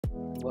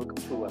Welcome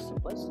to Western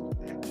Place.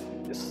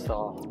 This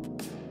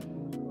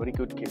very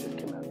good gated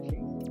community,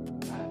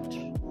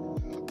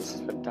 and this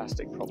is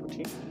fantastic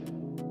property.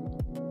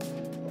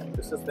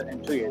 This is the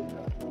entry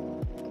area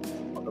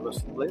of the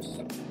Western Place.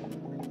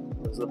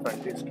 This is the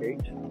front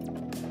gate,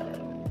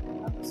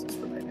 and this is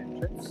the main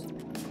entrance.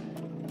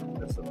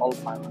 This is all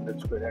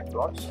 500 square yard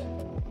plots,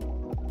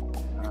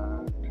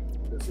 and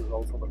this is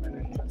also the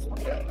main entrance. The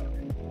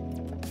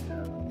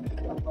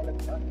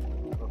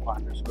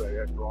 500 square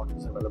yard plot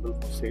is available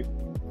for sale.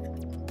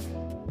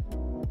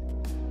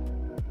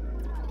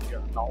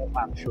 Now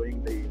I'm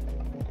showing the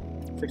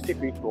 60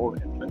 feet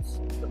road entrance,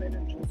 the main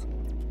entrance.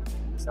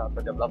 So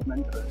the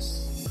development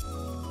is,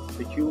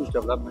 the huge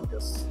development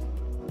is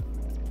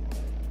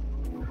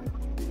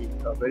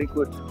a very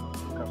good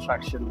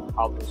construction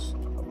houses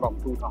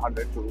from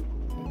 200 to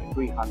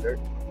 300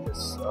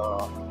 is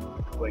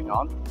going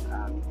on,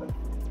 and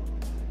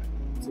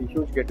it's a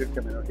huge gated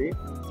community,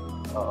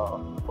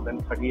 more than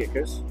 30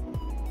 acres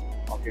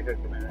of gated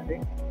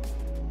community.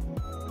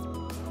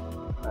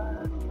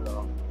 And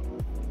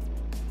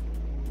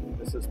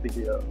this is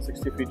the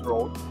 60 feet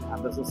road,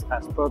 and this is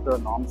as per the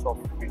norms of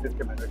gated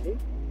community,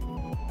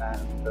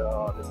 and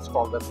this is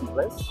called Western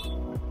Place.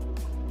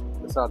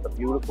 These are the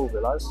beautiful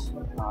villas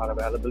are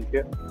available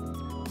here,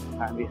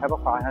 and we have a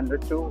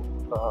 500 to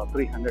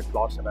 300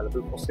 plots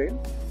available for sale,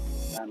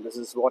 and this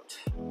is what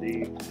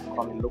the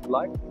colony look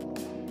like,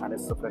 and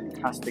it's a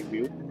fantastic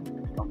view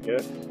from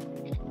here.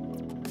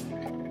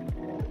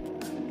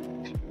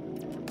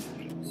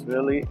 It's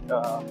really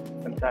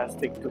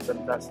fantastic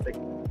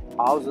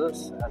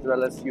houses, as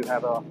well as you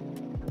have a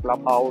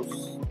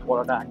clubhouse,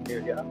 water tank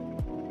area,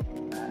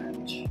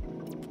 and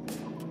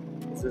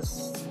this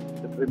is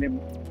the premium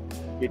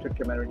gated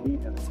community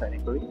in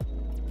Sanikuri,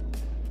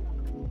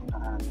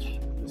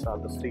 and these are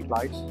the street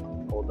lights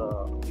for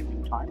the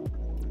evening time.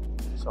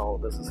 So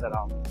this is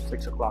around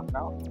 6 o'clock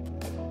now,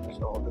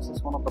 so this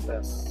is one of the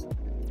best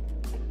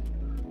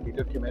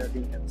gated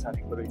community in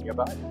Sanikuri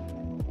nearby,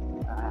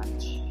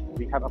 and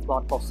we have a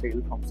plot for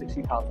sale from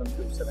 60,000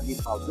 to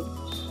 70,000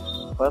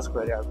 per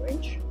square yard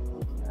range.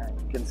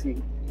 And you can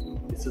see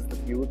this is the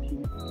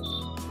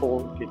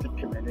beautiful gated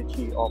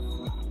community of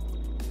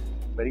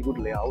very good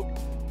layout,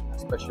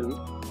 especially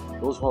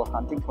those who are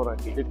hunting for a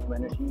gated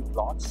community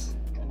plots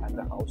and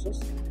the houses.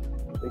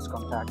 Please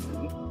contact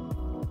me.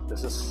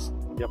 This is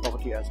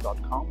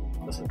yourpropertyas.com.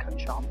 This is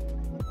Kancham,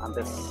 and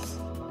this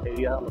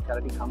area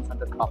locality comes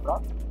under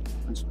Kapra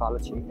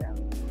municipality,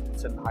 and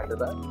it's in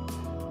Hyderabad.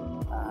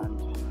 And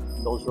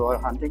those who are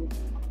hunting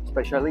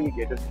especially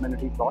gated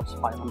community plots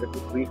 500 to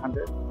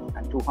 300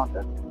 and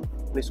 200,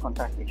 please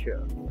contact me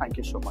here. Thank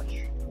you so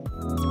much.